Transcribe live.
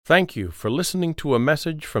Thank you for listening to a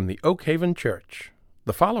message from the Oak Haven Church.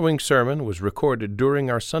 The following sermon was recorded during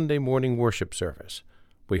our Sunday morning worship service.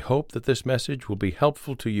 We hope that this message will be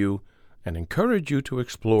helpful to you and encourage you to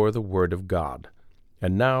explore the Word of God.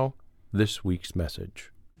 And now, this week's message.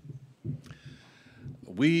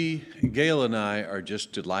 Gail and I are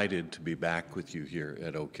just delighted to be back with you here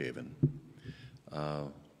at Oak Haven.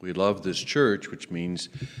 We love this church, which means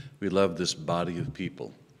we love this body of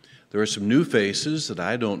people. There are some new faces that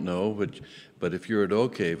I don't know, but if you're at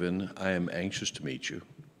Oak Haven, I am anxious to meet you.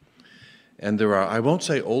 And there are, I won't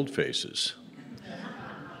say old faces,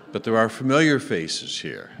 but there are familiar faces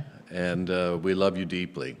here, and we love you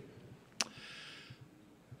deeply.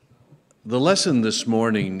 The lesson this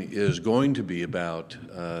morning is going to be about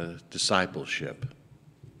discipleship.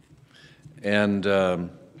 And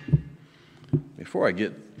before I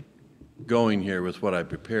get going here with what I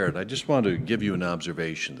prepared, I just want to give you an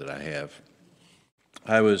observation that I have.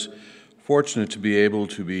 I was fortunate to be able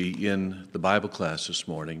to be in the Bible class this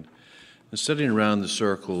morning and sitting around the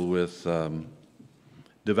circle with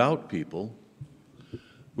devout people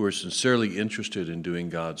who are sincerely interested in doing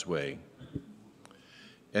God's way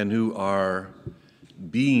and who are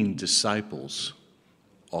being disciples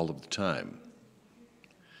all of the time.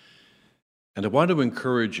 And I want to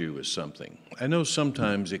encourage you with something. I know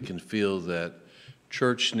sometimes it can feel that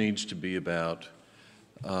church needs to be about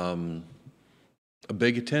a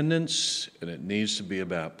big attendance, and it needs to be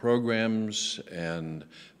about programs and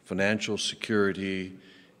financial security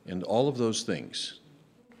and all of those things.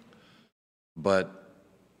 But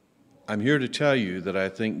I'm here to tell you that I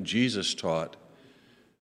think Jesus taught,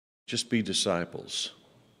 just be disciples.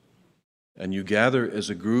 And you gather as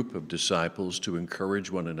a group of disciples to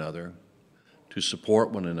encourage one another, to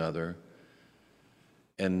support one another,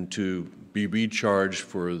 and to be recharged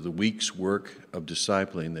for the week's work of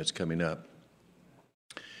discipling that's coming up.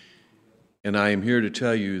 And I am here to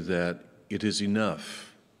tell you that it is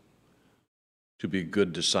enough to be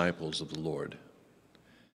good disciples of the Lord.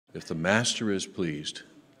 If the Master is pleased,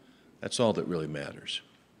 that's all that really matters.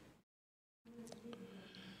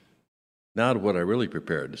 Now to what I really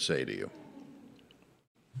prepared to say to you.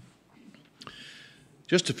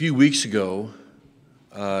 Just a few weeks ago,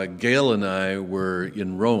 Gail and I were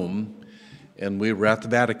in Rome, and we were at the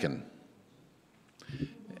Vatican.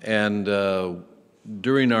 And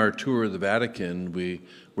during our tour of the Vatican, we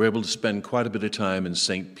were able to spend quite a bit of time in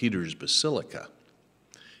St. Peter's Basilica.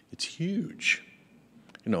 It's huge.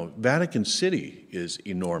 You know, Vatican City is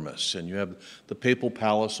enormous, and you have the Papal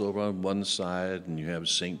Palace over on one side, and you have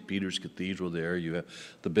St. Peter's Cathedral there, you have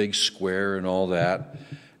the big square and all that.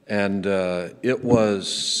 And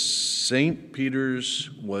St. Peter's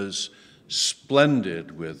was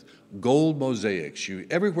splendid with gold mosaics.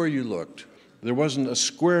 Everywhere you looked, there wasn't a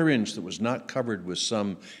square inch that was not covered with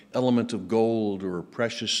some element of gold or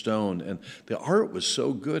precious stone. And the art was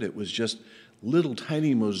so good, it was just little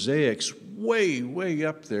tiny mosaics way, way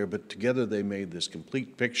up there, but together they made this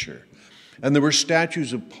complete picture. And there were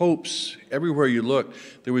statues of popes everywhere you looked.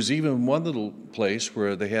 There was even one little place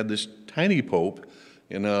where they had this tiny pope,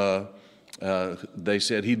 and they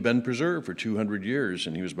said he'd been preserved for 200 years,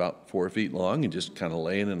 and he was about 4 feet long and just kind of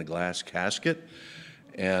laying in a glass casket.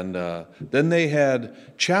 And then they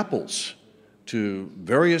had chapels to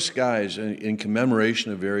various guys in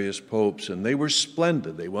commemoration of various popes, and they were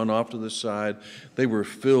splendid. They went off to the side. They were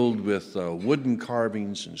filled with wooden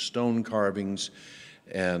carvings and stone carvings,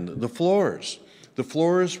 and the floors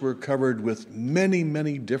were covered with many,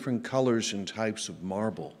 many different colors and types of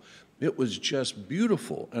marble. It was just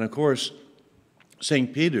beautiful. And of course,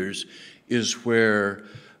 St. Peter's is where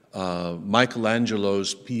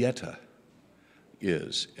Michelangelo's Pieta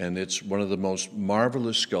is, and it's one of the most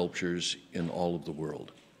marvelous sculptures in all of the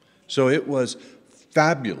world. So it was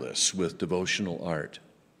fabulous with devotional art.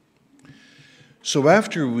 So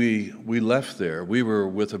after we left there, we were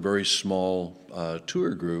with a very small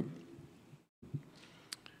tour group.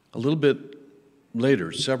 A little bit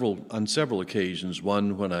later, on several occasions,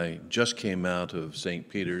 one when I just came out of St.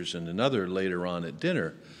 Peter's and another later on at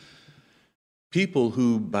dinner, people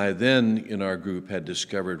who by then in our group had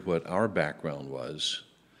discovered what our background was,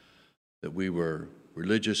 that we were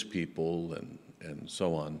religious people and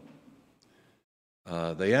so on,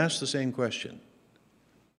 they asked the same question.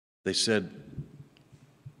 They said,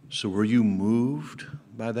 "So were you moved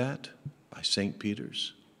by that, by St.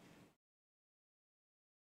 Peter's?"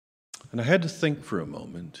 And I had to think for a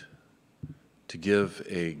moment to give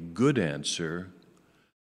a good answer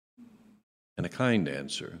and a kind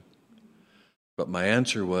answer. But my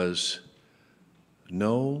answer was,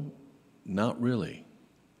 no, not really.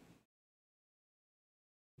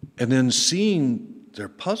 And then seeing they're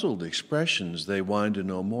puzzled expressions. They wanted to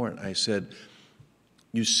know more. And I said,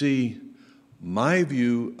 you see, my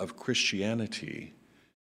view of Christianity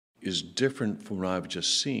is different from what I've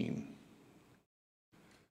just seen.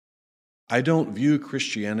 I don't view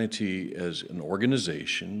Christianity as an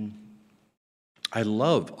organization. I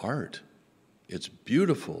love art. It's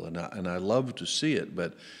beautiful, and I love to see it,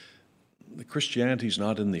 but the Christianity is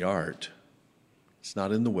not in the art. It's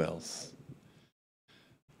not in the wealth.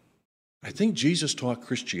 I think Jesus taught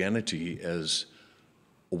Christianity as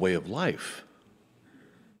a way of life.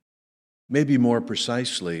 Maybe more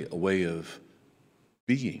precisely, a way of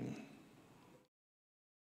being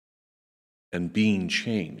and being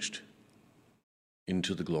changed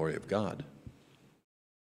into the glory of God.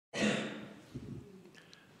 I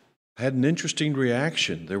had an interesting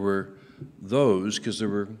reaction. There were those, because there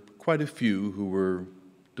were quite a few who were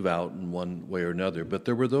devout in one way or another, but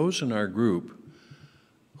there were those in our group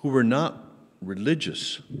who were not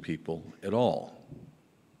religious people at all.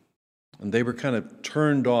 And they were kind of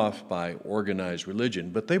turned off by organized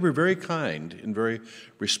religion, but they were very kind and very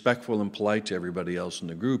respectful and polite to everybody else in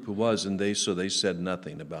the group who was, and they said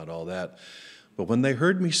nothing about all that. But when they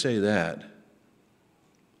heard me say that,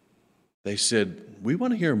 they said, we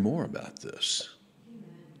want to hear more about this.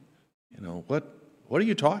 You know, what are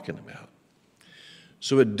you talking about?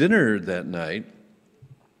 So at dinner that night,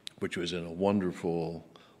 which was in a wonderful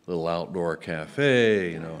little outdoor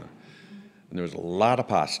cafe, and there was a lot of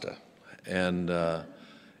pasta. And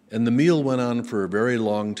the meal went on for a very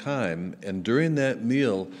long time. And during that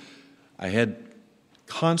meal, I had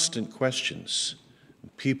constant questions.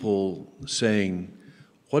 People saying,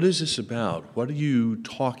 what is this about? What are you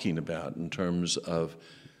talking about in terms of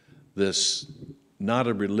this, not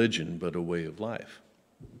a religion, but a way of life?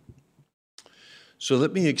 So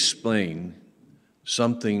let me explain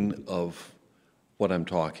something of what I'm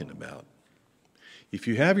talking about. If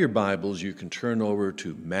you have your Bibles, you can turn over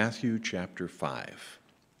to Matthew chapter 5.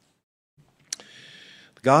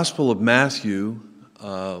 The Gospel of Matthew,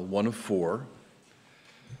 one of four,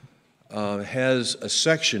 has a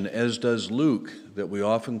section, as does Luke, that we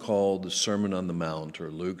often call the Sermon on the Mount,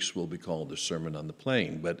 or Luke's will be called the Sermon on the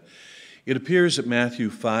Plain. But it appears that Matthew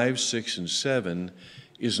 5, 6, and 7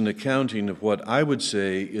 is an accounting of what I would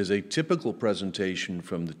say is a typical presentation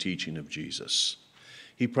from the teaching of Jesus.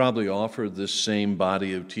 He probably offered this same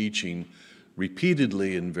body of teaching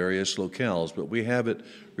repeatedly in various locales, but we have it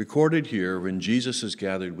recorded here when Jesus is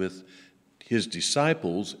gathered with his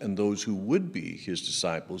disciples and those who would be his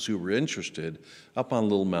disciples who were interested up on a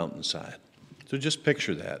little mountainside. So just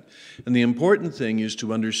picture that. And the important thing is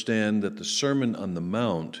to understand that the Sermon on the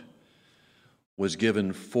Mount was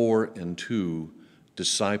given for and to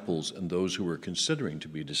disciples and those who were considering to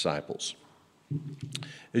be disciples.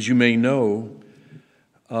 As you may know,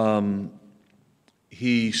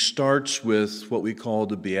 he starts with what we call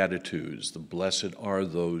the Beatitudes, the blessed are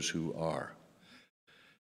those who are.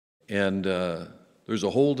 And there's a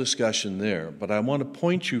whole discussion there, but I want to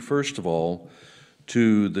point you first of all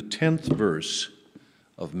to the 10th verse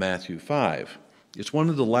of Matthew 5. It's one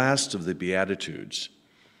of the last of the Beatitudes.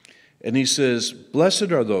 And he says,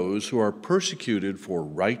 blessed are those who are persecuted for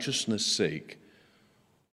righteousness' sake,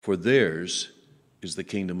 for theirs is the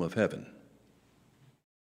kingdom of heaven.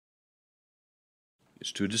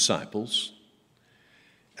 It's to disciples.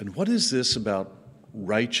 And what is this about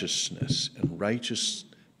righteousness and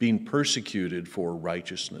being persecuted for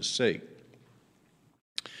righteousness' sake?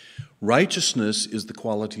 Righteousness is the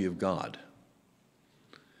quality of God.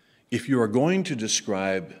 If you are going to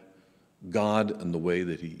describe God and the way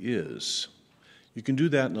that he is, you can do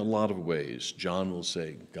that in a lot of ways. John will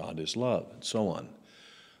say, God is love, and so on.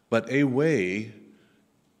 But a way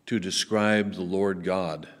to describe the Lord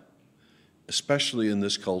God, especially in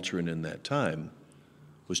this culture and in that time,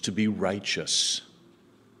 was to be righteous.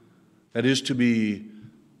 That is, to be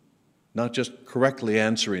not just correctly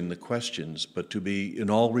answering the questions, but to be, in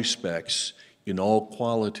all respects, in all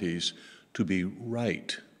qualities, to be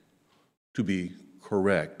right, to be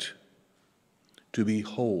correct, to be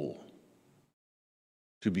whole,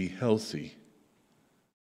 to be healthy,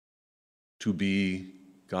 to be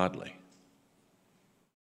godly.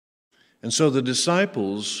 And so the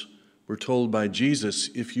disciples were told by Jesus,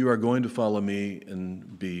 if you are going to follow me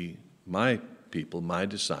and be my people, my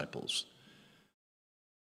disciples,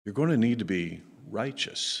 you're going to need to be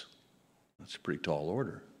righteous. That's a pretty tall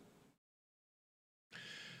order.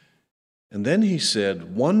 And then he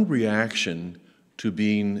said, one reaction to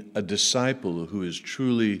being a disciple who is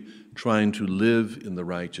truly trying to live in the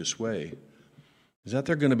righteous way is that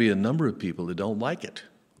there are going to be a number of people that don't like it.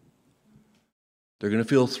 They're going to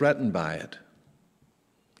feel threatened by it.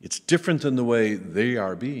 It's different than the way they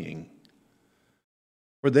are being.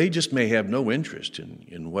 Or they just may have no interest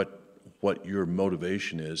in what your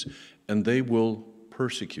motivation is, and they will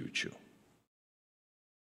persecute you.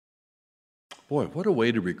 Boy, what a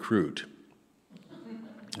way to recruit.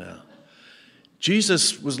 Yeah.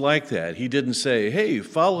 Jesus was like that. He didn't say, hey,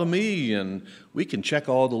 follow me, and we can check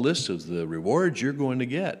all the lists of the rewards you're going to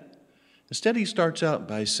get. Instead, he starts out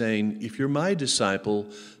by saying, if you're my disciple,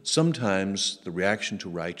 sometimes the reaction to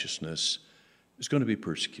righteousness is going to be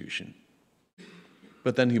persecution.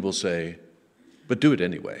 But then he will say, but do it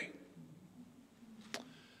anyway.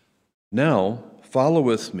 Now, follow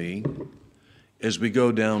with me as we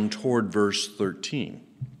go down toward verse 13.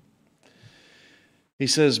 He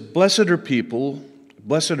says, blessed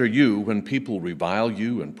are you when people revile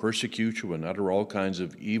you and persecute you and utter all kinds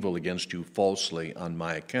of evil against you falsely on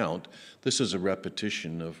my account. This is a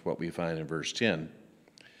repetition of what we find in verse 10.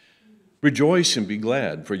 Rejoice and be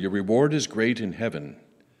glad, for your reward is great in heaven.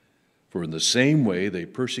 For in the same way they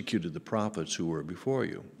persecuted the prophets who were before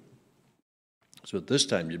you. So at this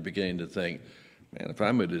time you're beginning to think, man, if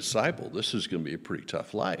I'm a disciple, this is going to be a pretty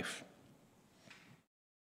tough life.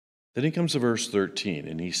 Then he comes to verse 13,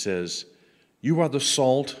 and he says, you are the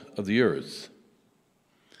salt of the earth.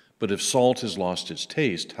 But if salt has lost its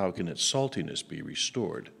taste, how can its saltiness be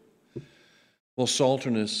restored? Well, salt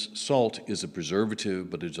is a preservative,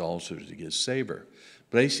 but it's also to give savor.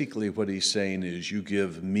 Basically, what he's saying is you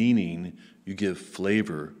give meaning, you give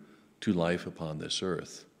flavor to life upon this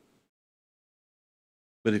earth.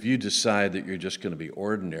 But if you decide that you're just going to be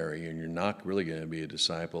ordinary and you're not really going to be a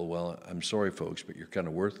disciple, well, I'm sorry, folks, but you're kind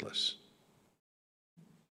of worthless.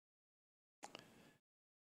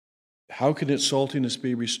 How can its saltiness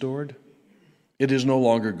be restored? It is no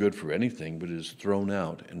longer good for anything, but is thrown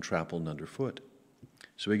out and trampled underfoot.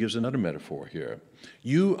 So he gives another metaphor here.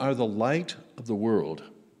 You are the light of the world.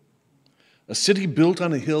 A city built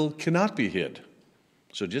on a hill cannot be hid.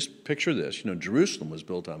 So just picture this. Jerusalem was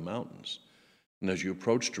built on mountains. And as you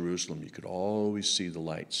approach Jerusalem, you could always see the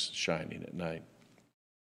lights shining at night.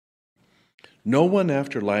 No one,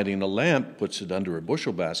 after lighting a lamp, puts it under a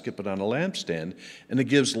bushel basket, but on a lampstand, and it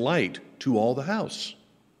gives light to all the house.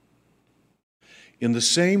 In the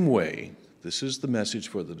same way, this is the message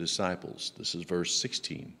for the disciples. This is verse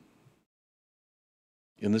 16.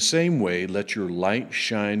 In the same way, let your light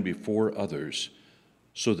shine before others,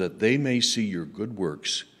 so that they may see your good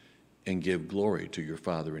works and give glory to your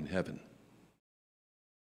Father in heaven.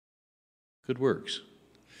 Good works.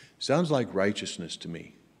 Sounds like righteousness to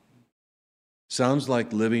me. Sounds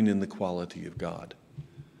like living in the quality of God.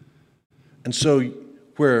 And so,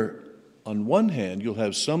 where on one hand you'll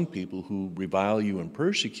have some people who revile you and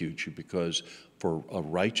persecute you because for a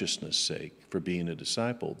righteousness' sake, for being a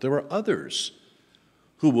disciple, there are others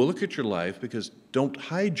who will look at your life because don't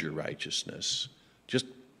hide your righteousness, just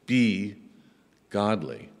be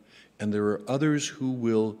godly. And there are others who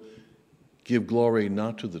will give glory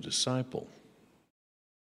not to the disciple,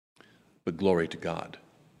 but glory to God.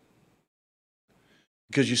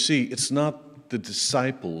 Because you see, it's not the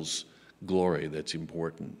disciples' glory that's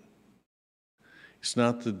important. It's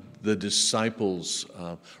not the disciples'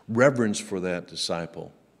 reverence for that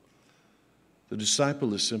disciple. The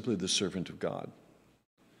disciple is simply the servant of God.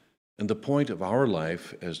 And the point of our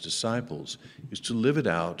life as disciples is to live it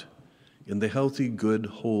out in the healthy, good,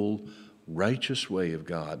 whole, righteous way of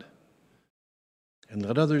God. And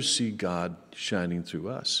let others see God shining through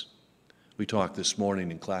us. We talked this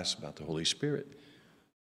morning in class about the Holy Spirit.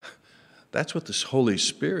 That's what this Holy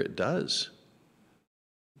Spirit does.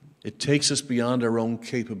 It takes us beyond our own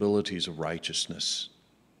capabilities of righteousness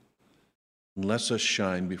and lets us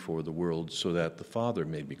shine before the world so that the Father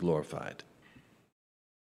may be glorified.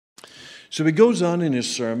 So he goes on in his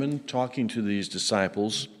sermon talking to these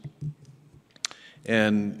disciples,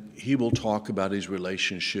 and he will talk about his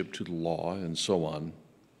relationship to the law and so on.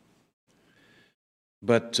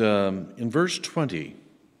 But in verse 20,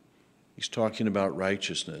 he's talking about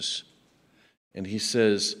righteousness. And he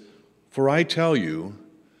says, for I tell you,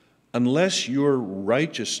 unless your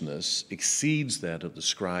righteousness exceeds that of the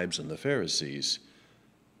scribes and the Pharisees,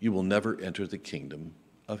 you will never enter the kingdom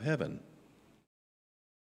of heaven.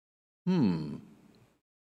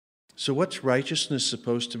 So what's righteousness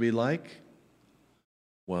supposed to be like?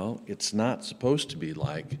 Well, it's not supposed to be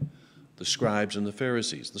like the scribes and the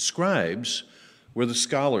Pharisees. The scribes were the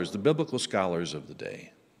scholars, the biblical scholars of the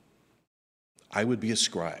day. I would be a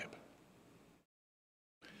scribe.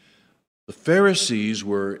 The Pharisees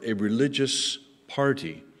were a religious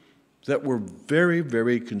party that were very,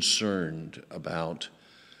 very concerned about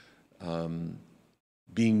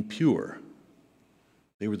being pure.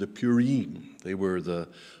 They were the Purim. They were the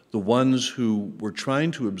ones who were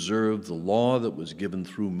trying to observe the law that was given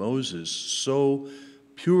through Moses so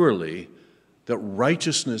purely that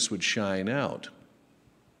righteousness would shine out.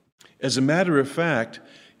 As a matter of fact,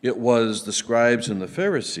 it was the scribes and the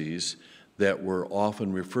Pharisees that were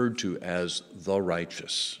often referred to as the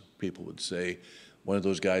righteous. People would say, one of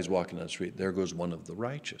those guys walking down the street, there goes one of the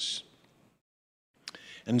righteous.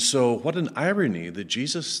 And so what an irony that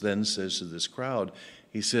Jesus then says to this crowd,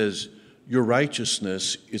 he says, your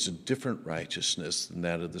righteousness is a different righteousness than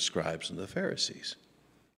that of the scribes and the Pharisees.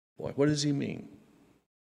 Boy, what does he mean?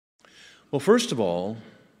 Well, first of all,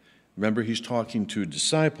 remember he's talking to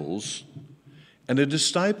disciples, and a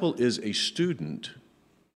disciple is a student,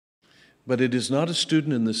 but it is not a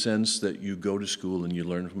student in the sense that you go to school and you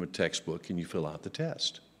learn from a textbook and you fill out the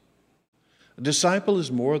test. A disciple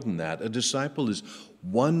is more than that. A disciple is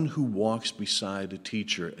one who walks beside a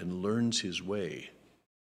teacher and learns his way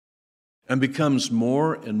and becomes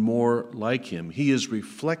more and more like him. He is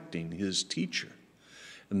reflecting his teacher.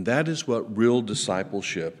 And that is what real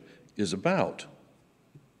discipleship is about.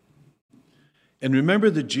 And remember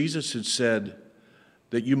that Jesus had said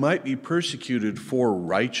that you might be persecuted for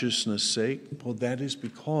righteousness' sake. Well, that is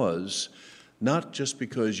because, not just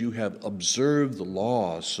because you have observed the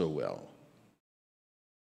law so well,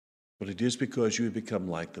 but it is because you have become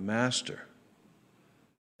like the Master.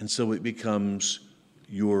 And so it becomes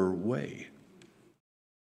your way.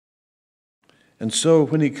 And so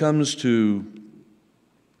when he comes to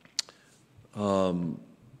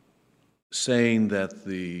saying that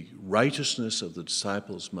the righteousness of the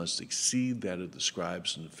disciples must exceed that of the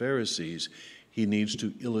scribes and the Pharisees, he needs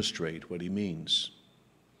to illustrate what he means.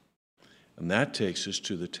 And that takes us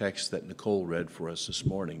to the text that Nicole read for us this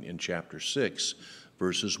morning in chapter 6,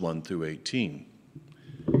 verses 1 through 18.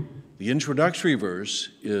 The introductory verse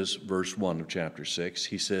is verse 1 of chapter 6.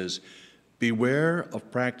 He says, beware of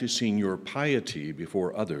practicing your piety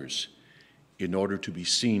before others in order to be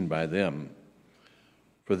seen by them,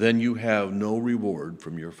 for then you have no reward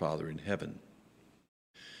from your Father in heaven.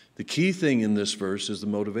 The key thing in this verse is the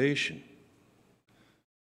motivation.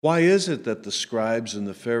 Why is it that the scribes and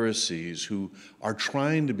the Pharisees who are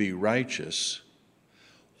trying to be righteous,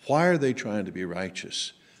 why are they trying to be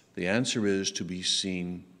righteous? The answer is to be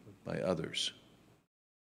seen by others.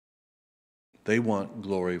 They want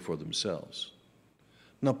glory for themselves.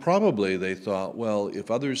 Now, probably they thought, well,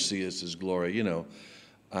 if others see us as glory,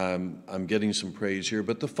 I'm getting some praise here,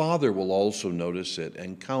 but the Father will also notice it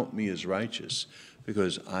and count me as righteous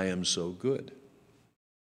because I am so good.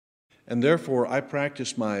 And therefore, I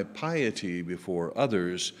practice my piety before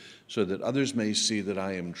others so that others may see that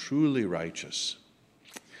I am truly righteous.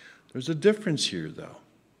 There's a difference here, though.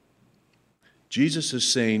 Jesus is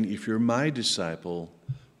saying, if you're my disciple,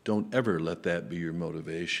 don't ever let that be your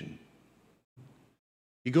motivation.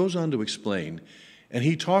 He goes on to explain, and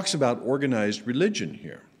he talks about organized religion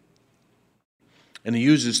here. And he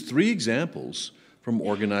uses 3 examples from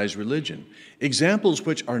organized religion. Examples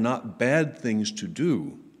which are not bad things to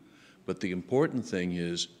do, but the important thing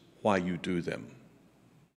is why you do them.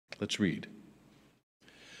 Let's read.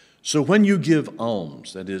 So when you give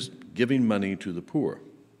alms, that is, giving money to the poor,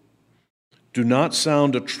 do not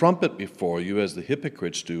sound a trumpet before you as the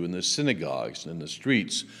hypocrites do in the synagogues and in the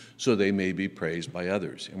streets, so they may be praised by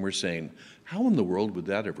others. And we're saying, how in the world would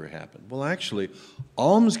that ever happen? Well, actually,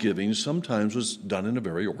 almsgiving sometimes was done in a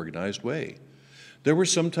very organized way. There were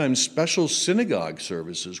sometimes special synagogue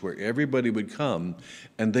services where everybody would come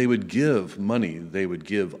and they would give money, they would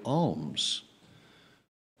give alms.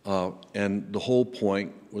 And the whole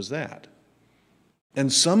point was that.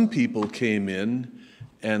 And some people came in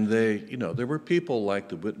and there were people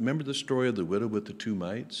like remember the story of the widow with the 2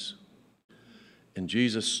 mites? And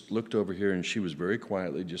Jesus looked over here and she was very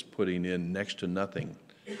quietly just putting in next to nothing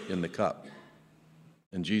in the cup.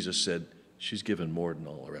 And Jesus said, she's given more than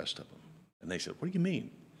all the rest of them. And they said, what do you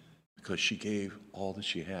mean? Because she gave all that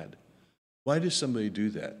she had. Why does somebody do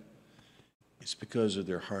that? It's because of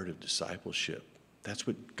their heart of discipleship. That's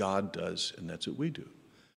what God does, and that's what we do.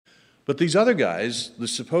 But these other guys, the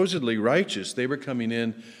supposedly righteous, they were coming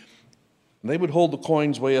in, and they would hold the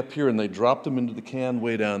coins way up here, and they drop them into the can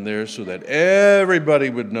way down there so that everybody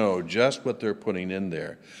would know just what they're putting in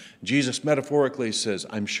there. Jesus metaphorically says,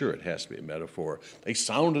 I'm sure it has to be a metaphor. They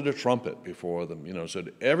sounded a trumpet before them, so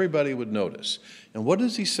that everybody would notice. And what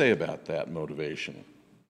does he say about that motivation?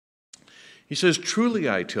 He says, truly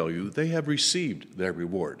I tell you, they have received their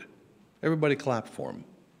reward. Everybody clap for him.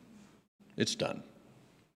 It's done.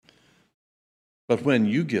 But when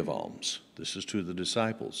you give alms, this is to the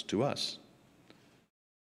disciples, to us,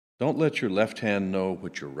 don't let your left hand know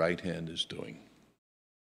what your right hand is doing.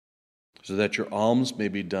 so that your alms may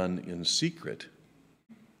be done in secret,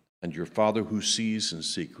 and your Father who sees in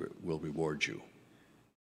secret will reward you.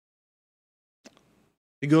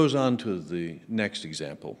 He goes on to the next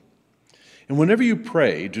example. And whenever you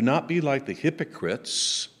pray, do not be like the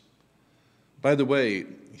hypocrites. By the way,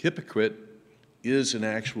 hypocrite is an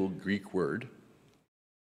actual Greek word,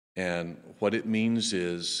 and what it means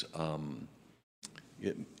is an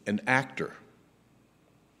actor.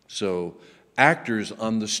 So actors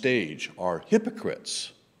on the stage are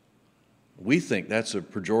hypocrites. We think that's a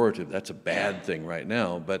pejorative, that's a bad thing right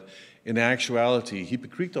now, but in actuality,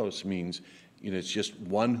 hypokritos means it's just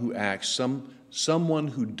one who acts, someone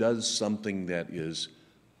who does something that is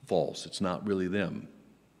false. It's not really them.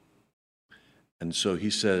 And so he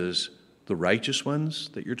says, the righteous ones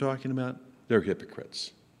that you're talking about, they're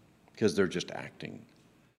hypocrites because they're just acting.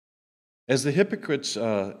 As the hypocrites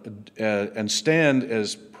and stand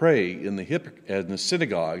as pray in the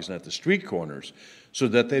synagogues and at the street corners, so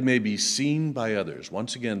that they may be seen by others.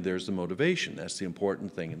 Once again, there's the motivation. That's the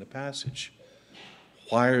important thing in the passage.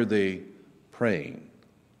 Why are they praying?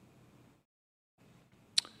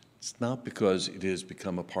 It's not because it has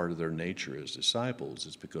become a part of their nature as disciples.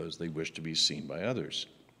 It's because they wish to be seen by others.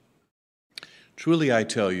 Truly, I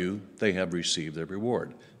tell you, they have received their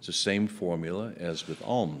reward. It's the same formula as with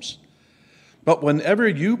alms. But whenever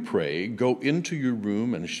you pray, go into your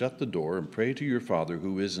room and shut the door and pray to your Father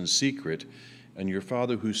who is in secret, and your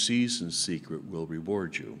Father who sees in secret will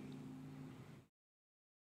reward you.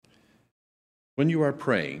 When you are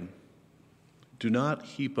praying, do not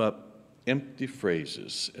heap up empty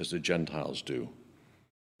phrases as the Gentiles do,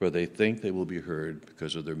 for they think they will be heard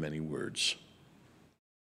because of their many words.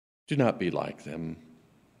 Do not be like them,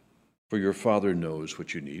 for your Father knows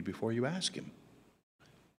what you need before you ask him.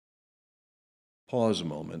 Pause a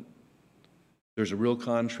moment. There's a real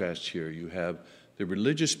contrast here. You have the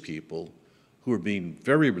religious people who are being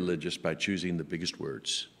very religious by choosing the biggest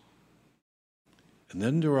words. And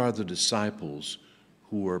then there are the disciples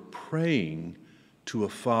who are praying to a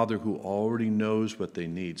Father who already knows what they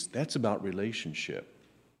need. That's about relationship.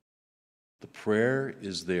 The prayer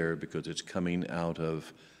is there because it's coming out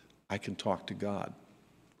of, I can talk to God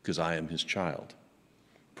because I am his child.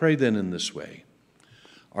 Pray then in this way.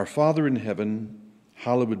 Our Father in heaven,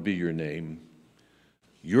 hallowed be your name.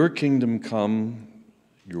 Your kingdom come,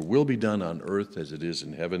 your will be done on earth as it is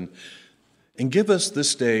in heaven. And give us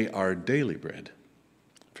this day our daily bread.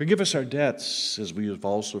 Forgive us our debts as we have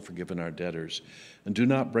also forgiven our debtors. And do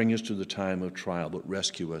not bring us to the time of trial, but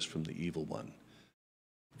rescue us from the evil one.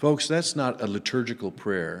 Folks, that's not a liturgical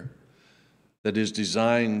prayer that is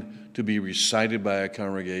designed to be recited by a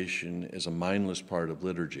congregation as a mindless part of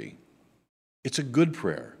liturgy. It's a good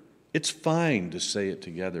prayer. It's fine to say it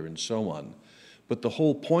together and so on. But the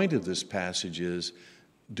whole point of this passage is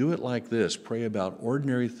do it like this. Pray about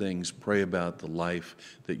ordinary things. Pray about the life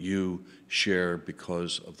that you share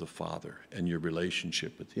because of the Father and your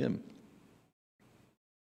relationship with him.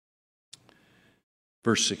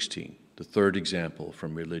 Verse 16, the third example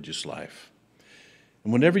from religious life.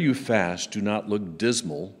 And whenever you fast, do not look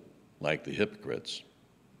dismal like the hypocrites,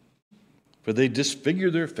 for they disfigure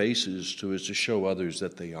their faces so as to show others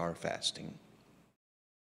that they are fasting.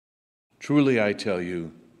 Truly, I tell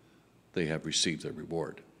you, they have received their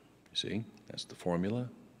reward. You see, that's the formula.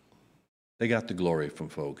 They got the glory from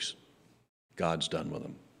folks. God's done with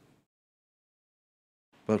them.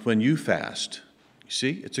 But when you fast, you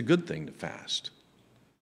see, it's a good thing to fast.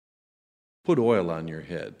 Put oil on your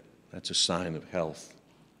head. That's a sign of health.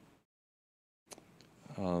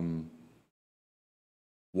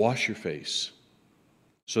 Wash your face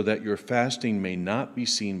so that your fasting may not be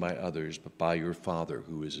seen by others, but by your Father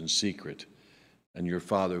who is in secret, and your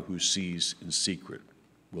Father who sees in secret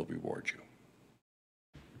will reward you.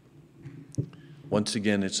 Once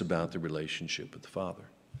again, it's about the relationship with the Father.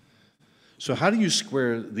 So how do you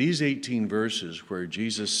square these 18 verses where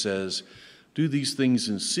Jesus says, do these things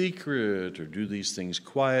in secret or do these things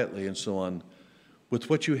quietly and so on, with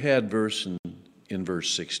what you had in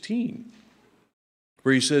verse 16,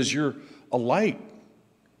 where he says you're a light,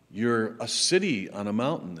 you're a city on a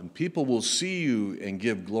mountain, and people will see you and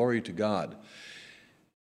give glory to God.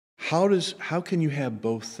 How can you have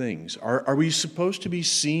both things? Are we supposed to be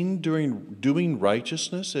seen doing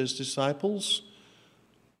righteousness as disciples,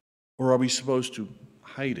 or are we supposed to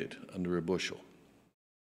hide it under a bushel?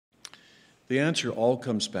 The answer all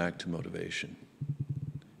comes back to motivation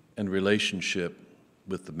and relationship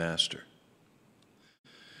with the Master.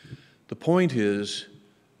 The point is,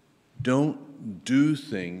 don't do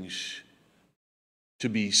things to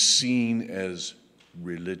be seen as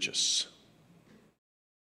religious.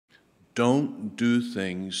 Don't do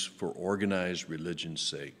things for organized religion's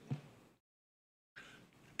sake.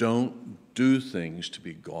 Don't do things to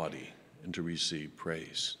be gaudy and to receive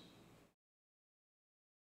praise.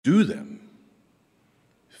 Do them.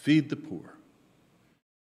 Feed the poor.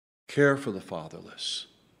 Care for the fatherless.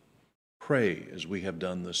 Pray as we have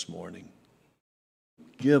done this morning.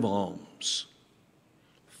 Give alms.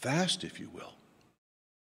 Fast, if you will.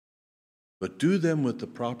 But do them with the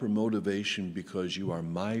proper motivation because you are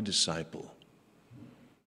my disciple.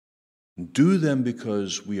 Do them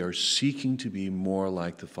because we are seeking to be more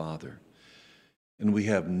like the Father, and we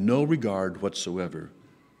have no regard whatsoever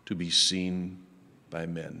to be seen by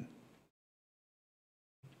men.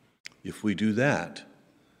 If we do that,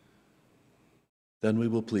 then we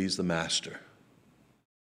will please the Master.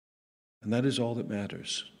 And that is all that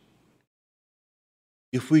matters.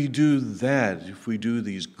 If we do that, if we do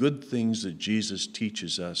these good things that Jesus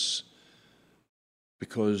teaches us,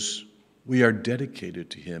 because we are dedicated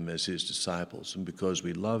to him as his disciples and because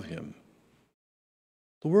we love him,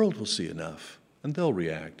 the world will see enough and they'll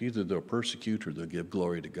react. Either they'll persecute or they'll give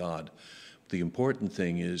glory to God. The important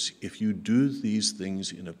thing is, if you do these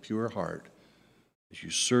things in a pure heart, as you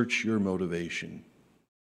search your motivation,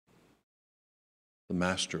 the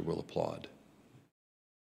Master will applaud.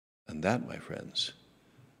 And that, my friends,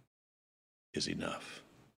 is enough.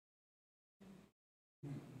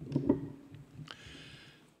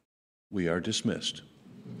 We are dismissed.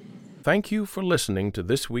 Thank you for listening to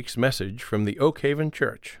this week's message from the Oak Haven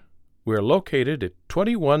Church. We're located at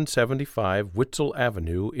 2175 Witzel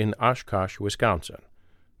Avenue in Oshkosh, Wisconsin.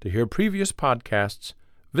 To hear previous podcasts,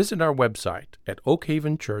 visit our website at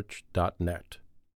oakhavenchurch.net.